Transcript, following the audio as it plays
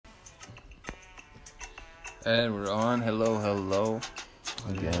And we're on. Hello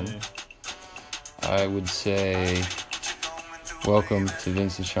again. I would say welcome to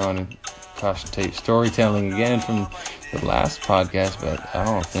Vince and Sean and Caution Tape Storytelling again from the last podcast, but I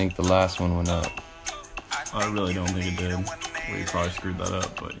don't think the last one went up. I really don't think it did. We probably screwed that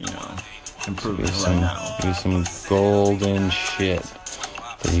up, but improving It right now. was some golden shit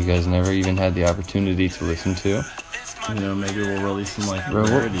that you guys never even had the opportunity to listen to. Maybe we'll release some Bro,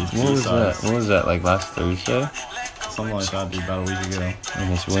 rarities. what was that? What was that, like last Thursday? Something like that, dude, about a week ago.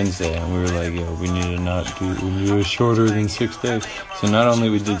 And it's Wednesday, and we were like, yo, we need to do it shorter than 6 days. So not only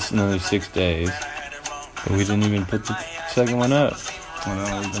we did another 6 days, but we didn't even put the second one up. I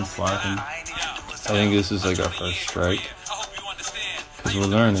know, we've been slacking. I think this is like our first strike, because we're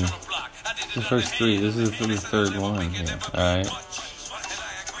learning. The first three, this is the third one here, alright?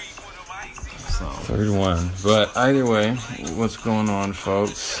 So, Third one. But either way, what's going on,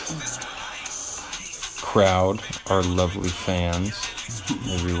 folks? Crowd, our lovely fans,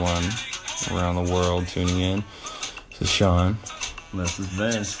 everyone around the world tuning in. This is Sean. this is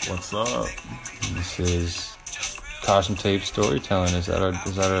Vince. What's up? This is Caution Tape Storytelling. Is that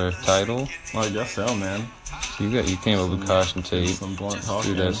our title? Well, I guess so, man. So you came up with Caution Tape. Some blunt talk.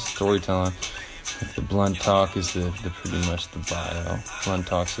 Dude, that's storytelling. The blunt talk is the pretty much the bio. Blunt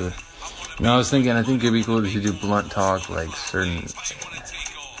talk's the. I was thinking, I think it'd be cool if you do blunt talk, like certain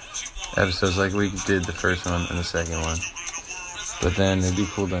episodes, like we did the first one and the second one. But then it'd be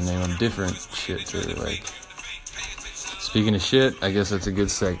cool to name them different shit too. Like, speaking of shit, I guess that's a good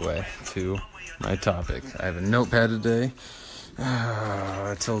segue to my topic. I have a notepad today.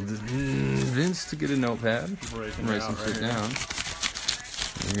 I told Vince to get a notepad, write some shit down.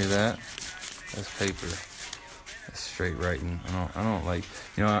 You hear that? That's paper. That's straight writing. I don't like,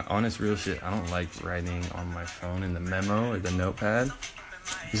 honest real shit. I don't like writing on my phone in the memo or the notepad.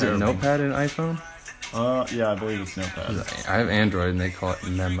 Is it Notepad in iPhone? Yeah, I believe it's Notepad. I have Android and they call it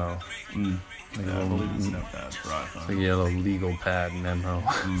Memo. Yeah, I believe it's Notepad for iPhone. It's like a yellow legal pad Memo.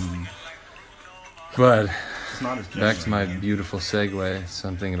 But It's not as back to my genuine, man. beautiful segue,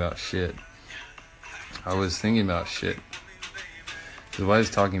 something about shit. I was thinking about shit. Because why does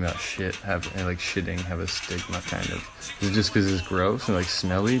talking about shit shitting have a stigma, kind of? Is it just because it's gross and like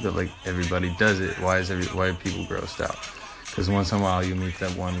smelly, but like everybody does it? Why are people grossed out? Because once in a while you meet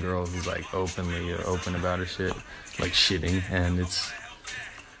that one girl who's like open about her shit, like shitting, and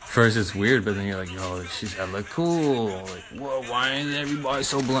first it's weird, but then you're like, yo, she's hella cool. Like, whoa, why is everybody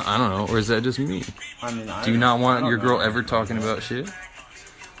so blunt? I don't know, or is that just me? Do you not want your girl ever talking about shit?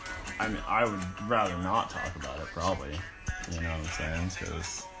 I mean, I would rather not talk about it, probably. You know what I'm saying?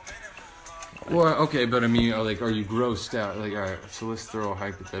 Because Well, okay, but I mean, are you grossed out? Like, all right, so let's throw a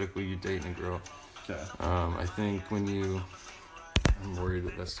hypothetical, you're dating a girl. okay. I think I'm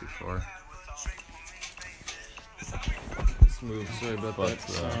worried that's too far. Let's move. Sorry about that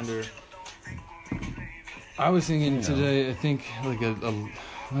sounder. I was thinking today, I think like a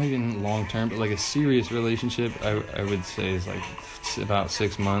not even long term, but like a serious relationship, I would say is like about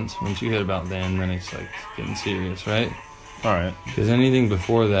 6 months. Once you hit about then it's like getting serious, right? All right. Because anything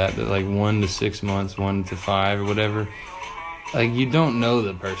before that like 1 to 6 months, 1 to 5 or whatever, like you don't know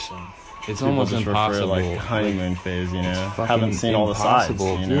the person. It's People almost just impossible. Refer, like honeymoon phase, It's fucking haven't seen all the sides.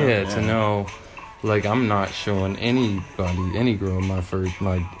 To know. Like, I'm not showing any girl my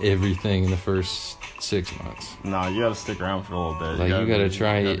everything in the first 6 months. Nah, you gotta stick around for a little bit. Like, you gotta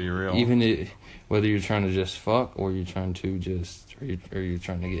try you it, gotta be real. even whether you're trying to just fuck or you're trying to or you're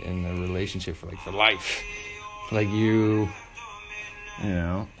trying to get in a relationship for life. Like, you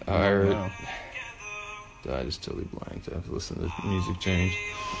I just totally blanked. I have to listen to the music change.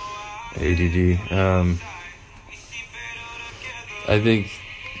 ADD. I think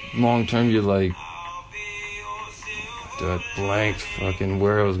long term you're like, dude, I blanked fucking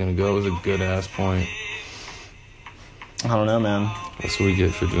where I was gonna go. It was a good ass point. I don't know, man. That's what we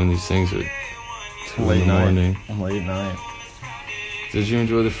get for doing these things at 2 Late in the morning. Late night. Did you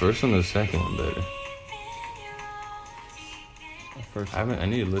enjoy the first one or the second one better? First, I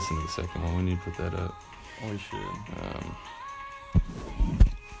need to listen to the second one. We need to put that up. we should.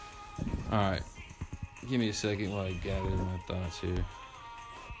 Alright. Give me a second while I gather my thoughts here.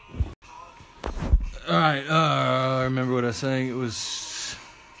 Alright, I remember what I was saying. It was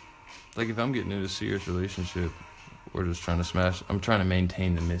like, if I'm getting into a serious relationship, we're just trying to smash. I'm trying to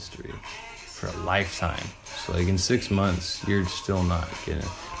maintain the mystery for a lifetime. So like in 6 months, you're still not getting it.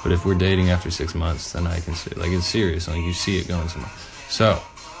 But if we're dating after 6 months, then I can see, like, it's serious. Like, you see it going somewhere. So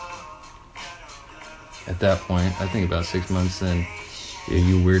at that point, I think about 6 months, then are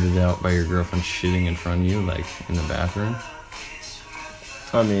you weirded out by your girlfriend shitting in front of you, like in the bathroom?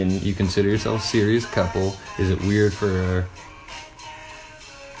 I mean, You consider yourself a serious couple. Is it weird for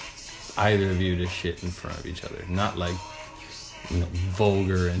either of you to shit in front of each other? Not like,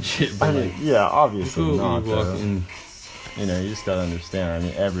 vulgar and shit, but I mean, like, yeah, obviously you not. walk Though. in. You know, you just gotta understand. I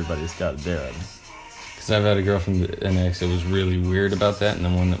mean, everybody's got to do it. Because I've had a girlfriend, an ex, that was really weird about that, and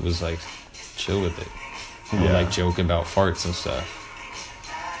then one that was like, chill with it. And Yeah. like joke about farts and stuff.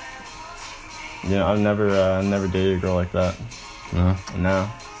 You know, I've never dated a girl like that. No? No.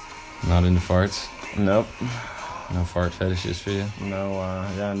 Not into farts? Nope. No fart fetishes for you? No.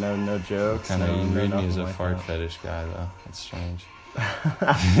 No jokes. Kind of, no, you no read me nothing as a like fart that. fetish guy, though. That's strange.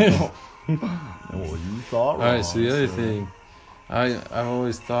 Well, you thought wrong. Alright, so the other thing, I've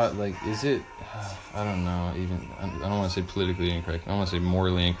always thought, like, is it, I don't know, even, I don't want to say politically incorrect, I don't want to say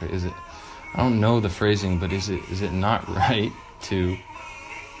morally incorrect, is it, I don't know the phrasing, but is it not right to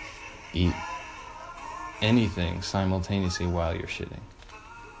eat anything simultaneously while you're shitting?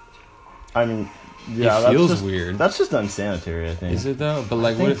 I mean, yeah, It that's feels just, weird. That's just unsanitary, I think. Is it though? But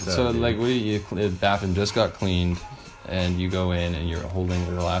like, think what if, so, dude. like, what if the bathroom just got cleaned, and you go in and you're holding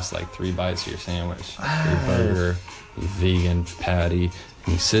the last like 3 bites of your sandwich, your burger, your vegan patty,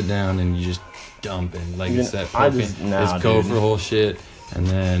 and you sit down and you just dump and like it's that I propane, just- nah, it's go dude. for the whole shit, and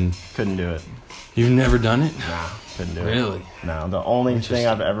then Couldn't do it. you've never done it? Nah, couldn't do it. Really? No, the only thing Interesting.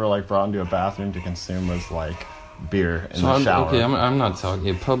 I've ever like brought into a bathroom to consume was like beer in So the I'm, shower. okay, I'm not talking.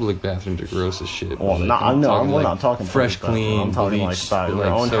 Yeah, public bathrooms are gross as shit. Well, but, no, I'm no, talking, we're like, not talking fresh, public bathroom. clean. I'm talking like bleached, about your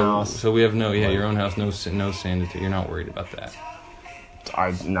own so, house. So we have your Like- own house, no sanitary. You're not worried about that.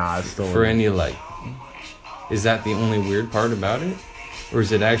 I still For any like, is that the only weird part about it, or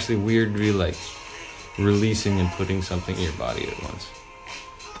is it actually weird to be like releasing and putting something in your body at once?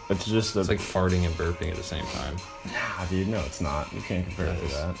 It's just It's like farting and burping at the same time, nah, dude. No, it's not. You can't compare it to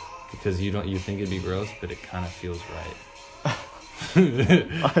Yes. that. because you think it'd be gross, but it kind of feels right.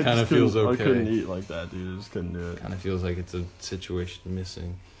 I Kind of just feels couldn't- okay. I couldn't eat like that, dude. I just couldn't do it. Kind of feels like it's a situation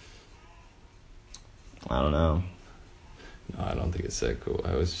missing. I don't know. No, I don't think it's that cool.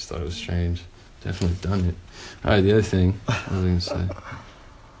 I always just thought it was strange. Definitely done it. Alright, the other thing I was gonna say.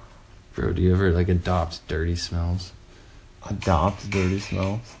 Bro, do you ever like adopt dirty smells? Adopt dirty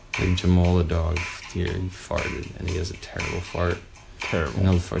smells. Like Jamal the dog here, he farted and he has a terrible fart. Terrible.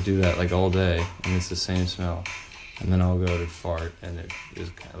 And he'll do that like all day and it's the same smell. And then I'll go to fart and it is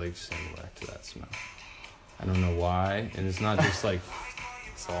kind of like similar to that smell. I don't know why. And it's not just like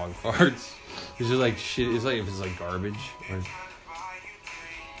dog farts. It's just like shit. It's like if it's like garbage or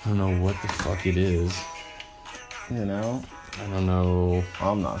I don't know what the fuck it is. You know, I don't know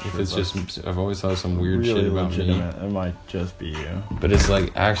I'm not sure. if it's but just. I've always thought some weird really shit about me. legitimate. It might just be you. But it's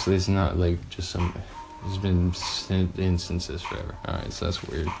like actually, it's not like just some. There's been instances forever. All right, so that's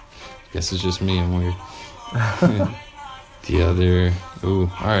weird. Guess it's just me. I'm weird. The other. Ooh.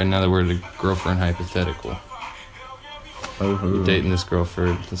 All right. Now that we're the girlfriend hypothetical, you're dating this girl for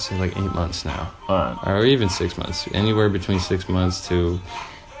let's say like 8 months now, Alright. or even 6 months. Anywhere between 6 months to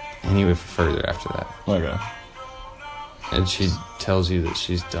anywhere further after that. Okay. And she tells you that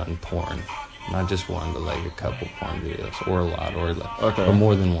she's done porn, not just one, but like a couple porn videos, or a lot, or like, Okay. or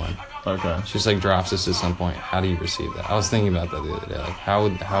more than one. Okay. She just like drops this at some point. How do you receive that? I was thinking about that the other day. Like, how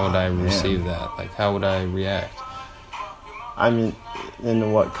would I receive that? Like, how would I react? I mean,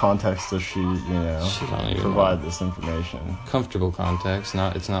 in what context does she, She don't even provide this information? Comfortable context.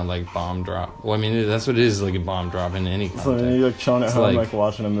 It's not like bomb drop. Well, I mean, that's what it is, like a bomb drop in any context. So then you're like chilling at It's home, like- like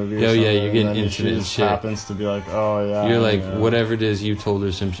watching a movie. Or Yo, something, yeah, you're getting and then intimate She and just shit. happens to be like, oh yeah. You're like, yeah. whatever it is, you told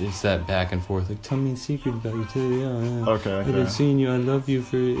her some shit. It's that back and forth. Like, tell me a secret about you. Tell me, yeah. Okay. I've been seeing you. I love you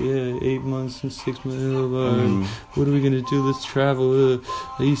for 8 months and 6 months. What are we gonna do? Let's travel.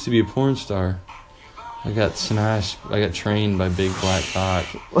 I used to be a porn star. I got smashed. I got trained by Big Black Cock.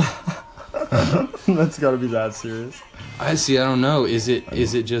 That's got to be that serious. I see. I don't know. Is it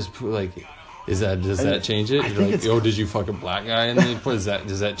just like? Does that change it? I You're think like, it's- oh, did you fuck a black guy? And then does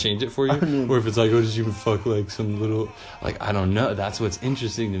that change it for you? mean- Or if it's like, oh, did you fuck like some little like I don't know. That's what's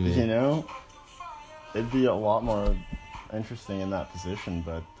interesting to me. You know, it'd be a lot more interesting in that position,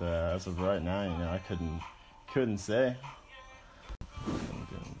 but as of right now, I couldn't say.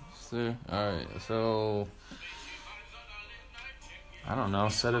 So, all right. So I don't know.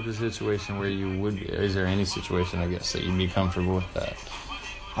 Set up a situation where you would. Is there any situation, I guess, that you'd be comfortable with that?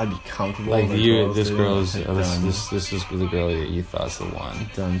 I'd be comfortable. Like with this girl's. doing This is the girl that you thought's the one.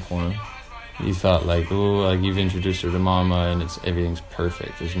 done porn. You thought like, oh, like you've introduced her to mama and everything's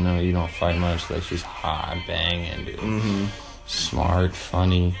perfect. There's you don't fight much. Like she's hot, banging, dude. Mm-hmm. Smart,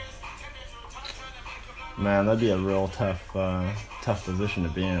 funny. Man, that'd be a real tough position to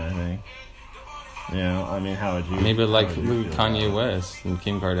be in. I think. You know, I mean, how would you? Maybe like how would you feel Kanye about West and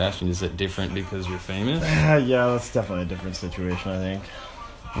Kim Kardashian. Is it different because you're famous? Yeah, that's definitely a different situation, I think.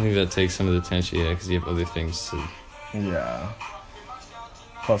 I think that takes some of the tension, yeah, because you have other things to. Yeah.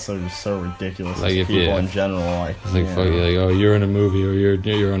 Plus, they're just so ridiculous Like, as if people you- in general. Like, It's like, you fuck know. you, like, oh, you're in a movie or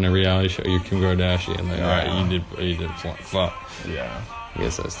you're on a reality show. You're Kim Kardashian. Like, Yeah. all right, you did fuck. Yeah. I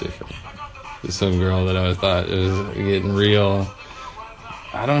guess that's different. There's some girl that I always thought it was getting real.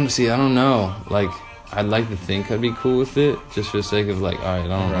 I don't know. Like, I'd like to think I'd be cool with it, just for the sake of like, all right, I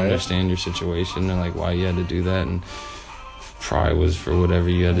don't Right. understand your situation and like why you had to do that, and probably was for whatever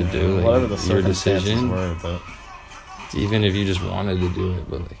you had to do, like Whatever the your circumstances decision. were, but Even if you just wanted to do it,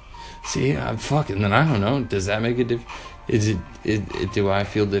 but like, see, I'm fucking. Then I don't know. Does that make a difference? Is it? Do I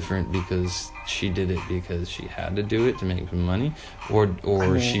feel different because she did it because she had to do it to make some money, or I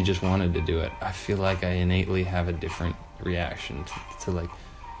mean- she just wanted to do it? I feel like I innately have a different reaction to like,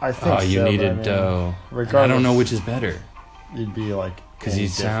 I think oh, you so, needed but I mean, dough. And I regardless- don't know which is better, You'd be like, because you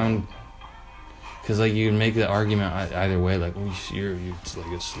sound. Because like you make the argument either way, like, oh, you're it's like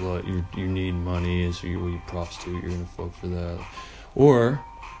a slut, you need money, and so you're a prostitute, you're gonna fuck for that, or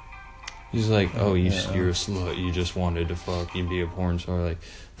he's like, oh, you're a slut, you just wanted to fuck, you'd be a porn star. Like,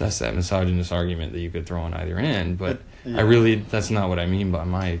 that's that misogynist argument that you could throw on either end. But that's not what I mean by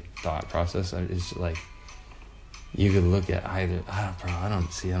my thought process. It's like you could look at either. I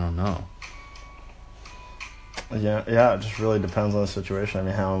don't know. Yeah, it just really depends on the situation. I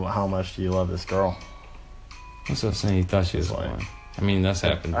mean, how much do you love this girl? That's what I'm saying. You thought she was It's like- one. I mean, that's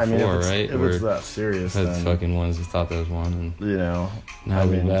happened I before, mean, if it's, right? If Where it's that serious, had then, fucking ones that thought there was one, and you know, now I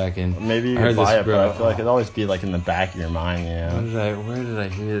we're mean, back. And maybe you I heard could buy this, it, bro. but I feel like it'd always be like in the back of your mind, you know. Where did I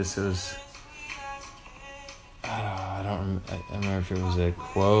hear this? It was. I don't remember if it was a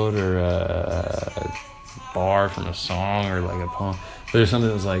quote or a bar from a song or like a poem. But there's something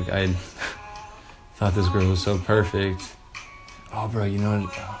that was like, I thought this girl was so perfect. Oh, bro, you know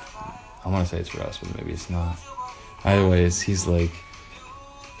what? I want to say it's Russ, but maybe it's not. Either way, he's like,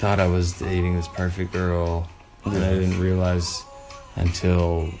 thought I was dating this perfect girl, and I didn't realize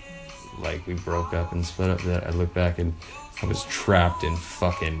until like we broke up and split up that I looked back and I was trapped in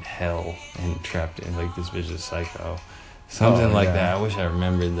fucking hell and trapped in like this vicious cycle. Something like that. I wish I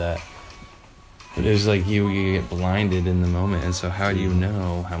remembered that. But it was like you get blinded in the moment, and so how do you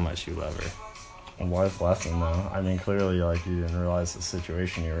know how much you love her? A life lesson, though. I mean, clearly, like, you didn't realize the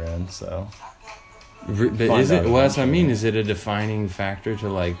situation you were in, so. But Find is it? out Well, that's what I mean. eventually. Is it a defining factor to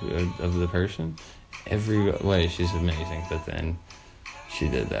like of the person? Every way she's amazing, but then she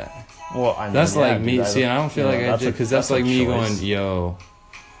did that. Well, I mean, That's yeah, like dude, me. See, I don't feel you like know, I that's did, a- because that's a like me choice. going, yo,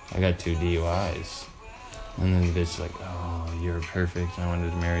 I got 2 DUIs, and then the bitch like, oh, you're perfect. I wanted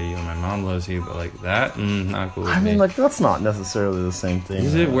to marry you, and my mom loves you, but like that, not cool. With I mean, me. like, that's not necessarily the same thing.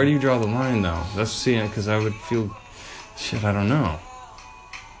 Is it? though. Where do you draw the line, though? That's seeing because I would feel, shit. I don't know.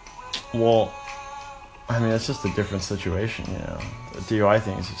 Well, I mean, it's just a different situation, you know. The DUI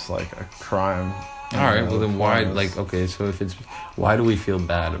thing is just like a crime. All right. Well, then why? Porn is- Like, okay. So if it's, why do we feel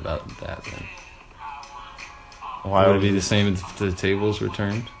bad about that then? why Would it would be you- the same if the tables were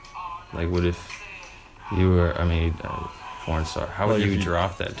turned? Like, what if you were, porn star? How would Like, if you you-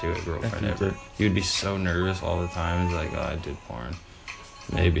 drop that to a girlfriend if you ever? did- You'd be so nervous all the time. It's like, oh, I did porn.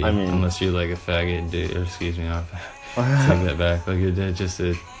 Maybe. I mean- unless you're like a faggot dude. Or excuse me, I'll take that back. Like, it just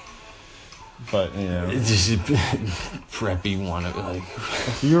a But, you know, just preppy one of like.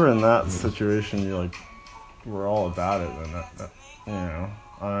 if you were in that situation, you like were all about it, then that you know,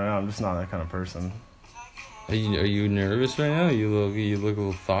 I don't know. I'm just not that kind of person. Are you nervous right now? You look a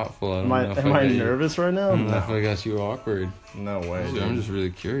little thoughtful. I don't Am I know if am I got you- nervous right now? I don't know if No, I got you awkward. no way. I'm dude. just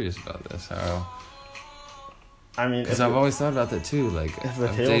really curious about this. How. I mean, Because if I've it- always thought about that too. Like, If the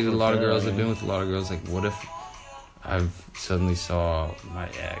I've tables dated a were lot of turned, girls. I I've mean- been with a lot of girls. Like, what if I've suddenly saw my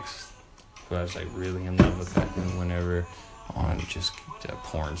ex, who I was like really in love with back then, whenever on just a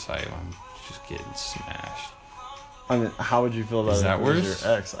porn site, I'm just getting smashed. I mean, how would you feel about Is it that if it was worse?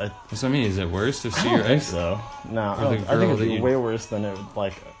 your ex? That's what I mean. Is it worse to I see don't your think ex? so. No, Or the I think girl it'd that be you- way worse than it would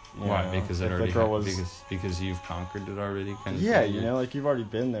like. You Why? know, Because it if the already girl happened. was. Because you've conquered it already. Kind of. Yeah, thing? you know, like you've already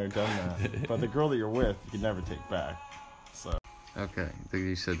been there, done that. But the girl that you're with, you could never take back. So Okay.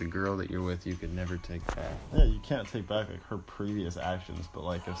 You said the girl that you're with, you could never take back. yeah, you can't take back like her previous actions. But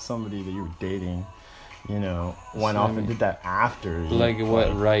like if somebody that you were dating, you know, went So, off I and mean- did that after. Like, what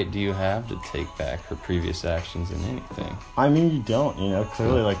like, right do you have to take back her previous actions in anything? I mean, you don't. You know,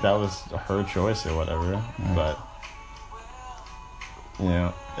 clearly like that was her choice or whatever. But you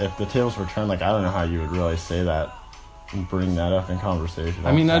know, if the tables were turned, like I don't know how you would really say that and bring that up in conversation.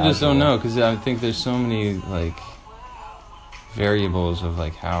 I mean, I just don't Casual. know, because I think there's so many, like, variables of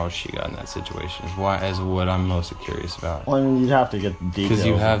like how she got in that situation is what I'm most curious about. Well, I mean, you'd have to get the details. Because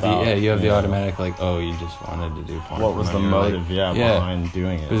you have about, the automatic like, oh, you just wanted to do porn. What was the motive? Like, behind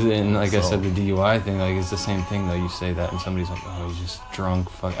doing it. And like I said, the DUI thing, like it's the same thing though. You say that and somebody's like, oh, he's just drunk,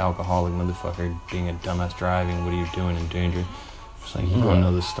 alcoholic motherfucker, being a dumbass driving. What are you doing in danger? It's like you don't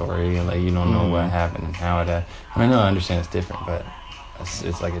know the story, and like you don't know what happened and how it happened. I mean, I understand it's different, but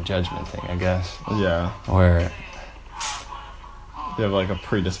it's like a judgment thing, I guess. Yeah. Where you have like a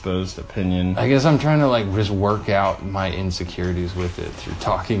predisposed opinion. I guess I'm trying to like just work out my insecurities with it through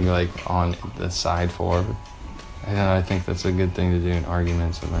talking like on the side for. And I think that's a good thing to do in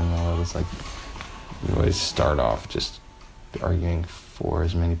arguments. And then it's like you always start off just arguing for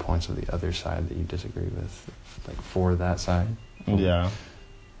as many points of the other side that you disagree with, like for that side. Yeah.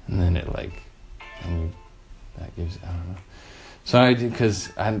 And then it like, that gives, I don't know. So I do,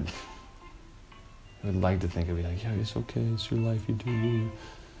 because I would like to think it'd be like, yo, it's okay, it's your life, you do you.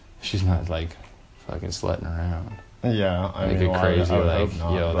 She's not like fucking slutting around. Yeah, I mean, crazy, like,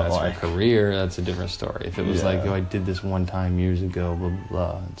 yo, that's like, her career, that's a different story. If it was like, yo, I did this one time years ago, blah, blah,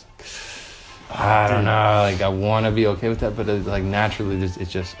 blah. It's like, I don't know, like, I want to be okay with that, but it, like, naturally,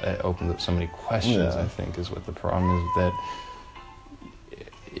 it opens up so many questions, I think, is what the problem is, that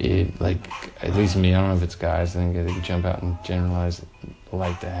it, like, at least me, I don't know if it's guys, I think they jump out and generalize,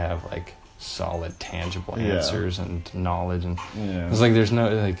 like to have, like, solid, tangible answers and knowledge, and it's like, there's no,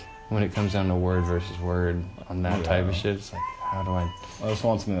 like, when it comes down to word versus word on that type of shit, it's like, how do I just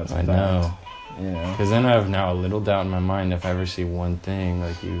want something that's I know. Because then I have now a little doubt in my mind if I ever see one thing,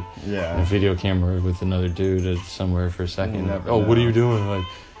 like you in a video camera with another dude at somewhere for a second, like, what are you doing? Like,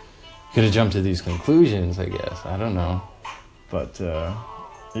 could have jumped to these conclusions, I guess. I don't know. But,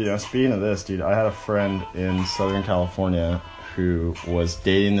 speaking of this, dude, I had a friend in Southern California who was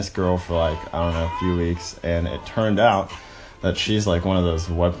dating this girl for, like, I don't know, a few weeks, and it turned out that she's, like, one of those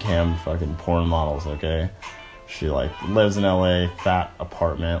webcam fucking porn models, okay? She, like, lives in L.A., fat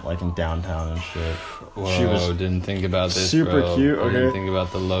apartment, like, in downtown and shit. Whoa, she was didn't think about this, super bro. cute, okay? I didn't think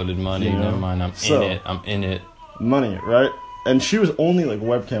about the loaded money. You know? Never mind, I'm in it. Money, right? And she was only, like,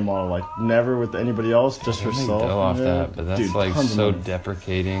 webcam model, like, never with anybody else, just herself. Off that, but that's, dude, like, so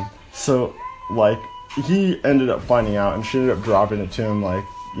deprecating. So, like, he ended up finding out, and she ended up dropping it to him, like,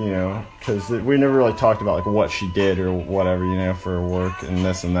 because we never really talked about, like, what she did or whatever, for work and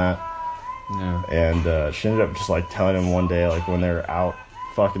this and that. Yeah. And she ended up just, like, telling him one day, like, when they were out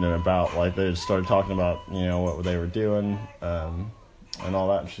fucking and about, like, they just started talking about, what they were doing, and all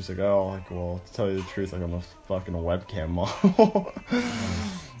that. And she's like, well, to tell you the truth, like, I'm a fucking webcam model.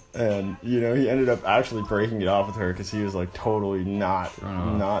 And, he ended up actually breaking it off with her because he was, like, totally not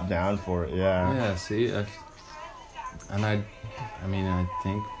down for it. Yeah. Yeah, see, I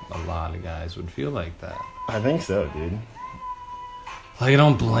think a lot of guys would feel like that. I think so, dude. Like, I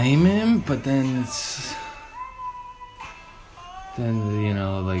don't blame him, but then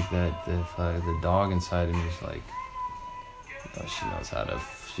like the dog inside him is like, oh,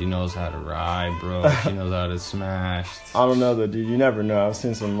 she knows how to ride, bro. She knows how to smash. I don't know though, dude. You never know. I've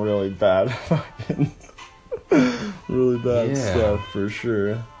seen some really bad stuff for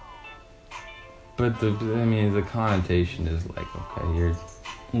sure. But the connotation is like, okay, you're.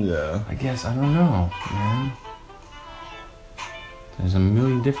 Yeah. I guess I don't know, man. There's a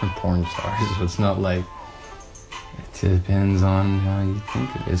million different porn stars, so it's not like. It depends on how you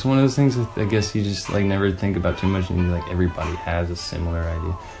think of it. It's one of those things that I guess you just like never think about too much, and like everybody has a similar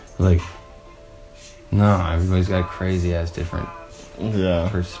idea. Like, no, everybody's got a crazy ass different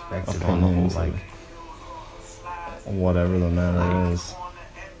perspective on the whole, like whatever the matter is.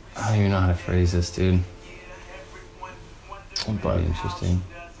 I don't even know how to phrase this, dude. But interesting.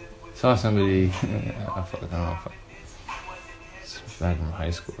 Saw somebody. I don't know. Back in high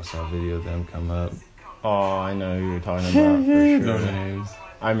school, I saw a video of them come up. Oh, I know who you're talking about for sure. No names.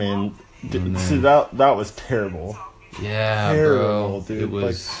 I mean, see that was terrible. Yeah, terrible, bro. Dude. It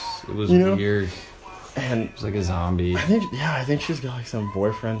was weird. And it was like a zombie. I think she's got like some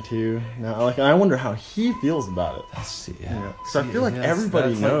boyfriend too now. Like, I wonder how he feels about it. Because I feel like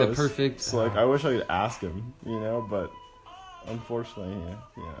everybody knows. Like the perfect. So like, I wish I could ask him, but unfortunately,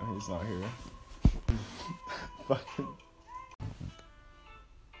 he's not here. Fucking.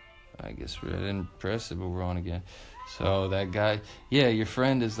 I guess we're impressive, but we're on again. So that guy, your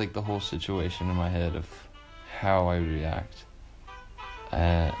friend is like the whole situation in my head of how I react.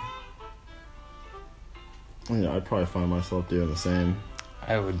 I'd probably find myself doing the same.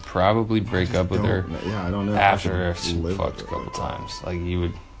 I would probably break up with her. Yeah, I don't know. After she fucked a couple times, like you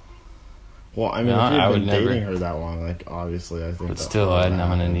would. Well, I mean, No, if I you've would been dating never. her that long, like, obviously, I think. But that still, would I'm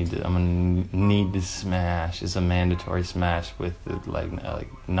gonna happen. need to smash. It's a mandatory smash with the, like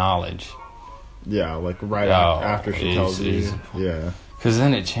knowledge. Yeah, like right Oh, after she tells you. is- Yeah, Because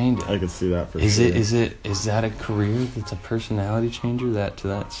then it changes. I could see that for Is sure. is that a career that's a personality changer that to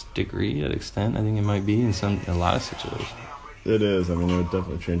that degree, that extent? I think it might be in a lot of situations. It is. I mean, it would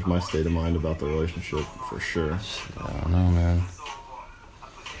definitely change my state of mind about the relationship for sure. I don't know, man.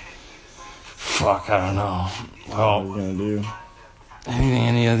 Fuck, I don't know. What are you Well, gonna do?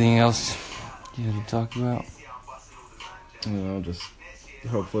 anything else you had to talk about? You know, just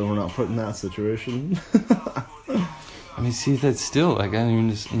hopefully we're not put in that situation. I mean, see, that's still like I don't even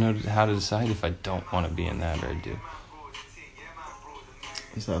just know how to decide if I don't want to be in that or I do.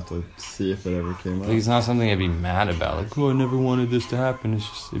 Just have to see if it ever came up. Like, it's not something I'd be mad about. Like, oh, I never wanted this to happen. It's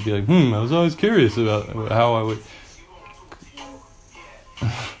just, it'd be like, I was always curious about how I would.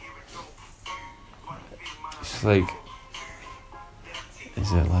 It's like,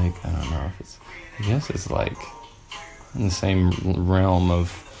 is it like, I don't know if it's, I guess it's like in the same realm of,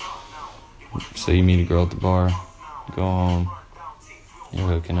 say you meet a girl at the bar, you go home, you're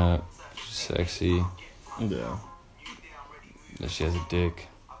hooking up, she's sexy, Yeah. then she has a dick.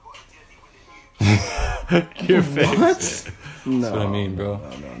 Your face. No. That's what I mean, bro.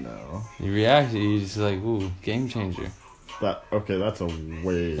 No. You react, you just like, ooh, game changer. That's a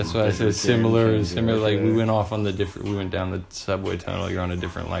way. That's why I bigger said similar. game Similar, changer like right we there. went off on we went down the subway tunnel. You're on a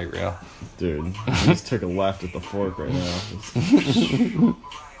different light rail. Dude, you just took a left at the fork right now.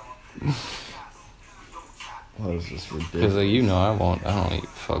 That was just Because ridiculous. like I don't even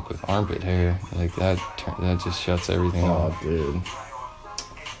fuck with armpit hair. Like that just shuts everything Oh, off. dude.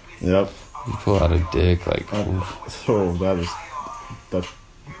 Yep. You pull out a dick, like oof. So that is the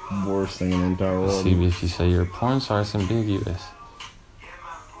worst thing in the entire world. See, if you say you're a porn star, it's ambiguous.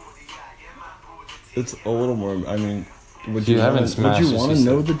 It's a little more. I mean, would You you haven't wanna, smashed would you it, want she to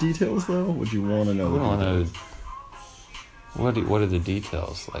know said. the details though? Would you want to know I don't the want details? to. What are the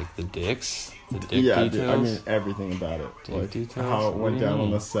details? Like the dicks, the dick Yeah, details. dude, I mean everything about it. Dick Like details? how it What went do you down on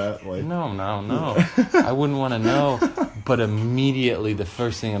mean? the set. Like No. I wouldn't want to know. But immediately, the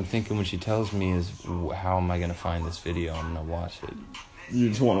first thing I'm thinking when she tells me is, how am I going to find this video? I'm going to watch it. you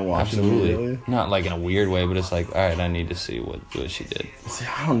just want to watch Absolutely. it immediately. Not like in a weird way, but it's like, all right, I need to see what she did. See,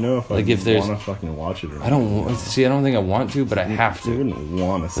 I don't know if Like, I if there's- want to fucking watch it or not. I don't think I want to, but I have You to. wouldn't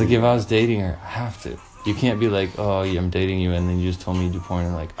want to see Like, if it. I was dating her, I have to. You can't be like, oh, yeah, I'm dating you, and then you just told me you do porn,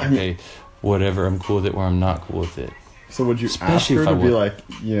 and like, I mean- okay, whatever, I'm cool with it, or I'm not cool with it. So would you ask Especially her if I to be would-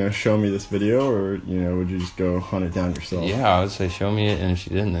 like, show me this video, or would you just go hunt it down yourself? Yeah, I would say show me it, and if she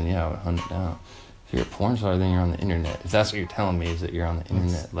didn't, then yeah, I would hunt it down. If you're a porn star, then you're on the internet. If that's what you're telling me, is that you're on the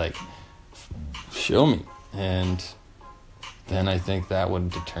internet, like, show me. And then I think that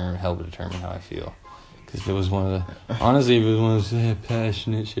would help determine how I feel. Because if it was one of the, honestly, if it was one of those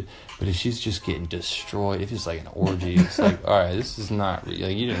passionate shit, but if she's just getting destroyed, if it's like an orgy, it's like, all right, this is not, like,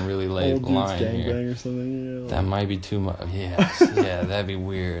 you didn't really lay Old the dudes line here. gangbang or something. That might be too much. Yes, yeah, that'd be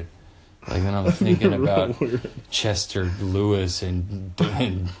weird. Like, then I'm thinking about Chester Lewis and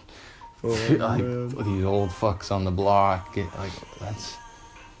Oh, like, man. these old fucks on the block. That's.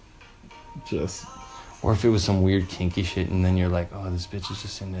 Just Or if it was some weird kinky shit, and then you're like, oh, this bitch is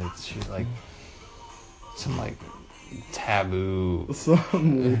just into shit, like some like taboo.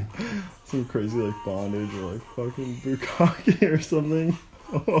 some crazy like bondage or like fucking bukkake or something.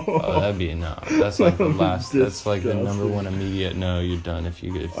 Oh, that'd be no. That's like the last. That's like the number Disgusting. one immediate no. You're done if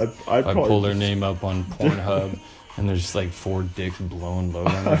you if I'd I probably pull their just- name up on Pornhub. And there's just like 4 dicks blowing low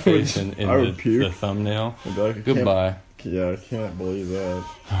on their face in I would the puke. thumbnail. I'd be like, I Goodbye. I can't believe that.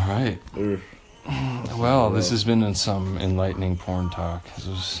 All right. Oof. Well, this has been some enlightening porn talk. This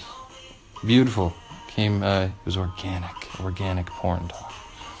was beautiful. It was organic porn talk.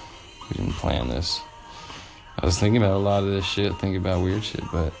 We didn't plan this. I was thinking about a lot of this shit, thinking about weird shit,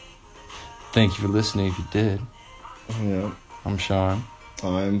 but thank you for listening if you did. Yeah. I'm Sean.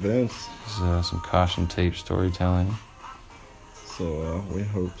 I'm Vince. This is some caution tape storytelling. So we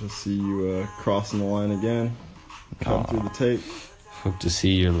hope to see you crossing the line again. Come through the tape. Hope to see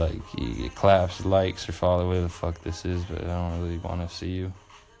your claps, likes, or follow whatever the fuck this is, but I don't really want to see you.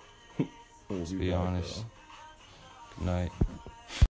 We'll Be back, honest. though. Good night.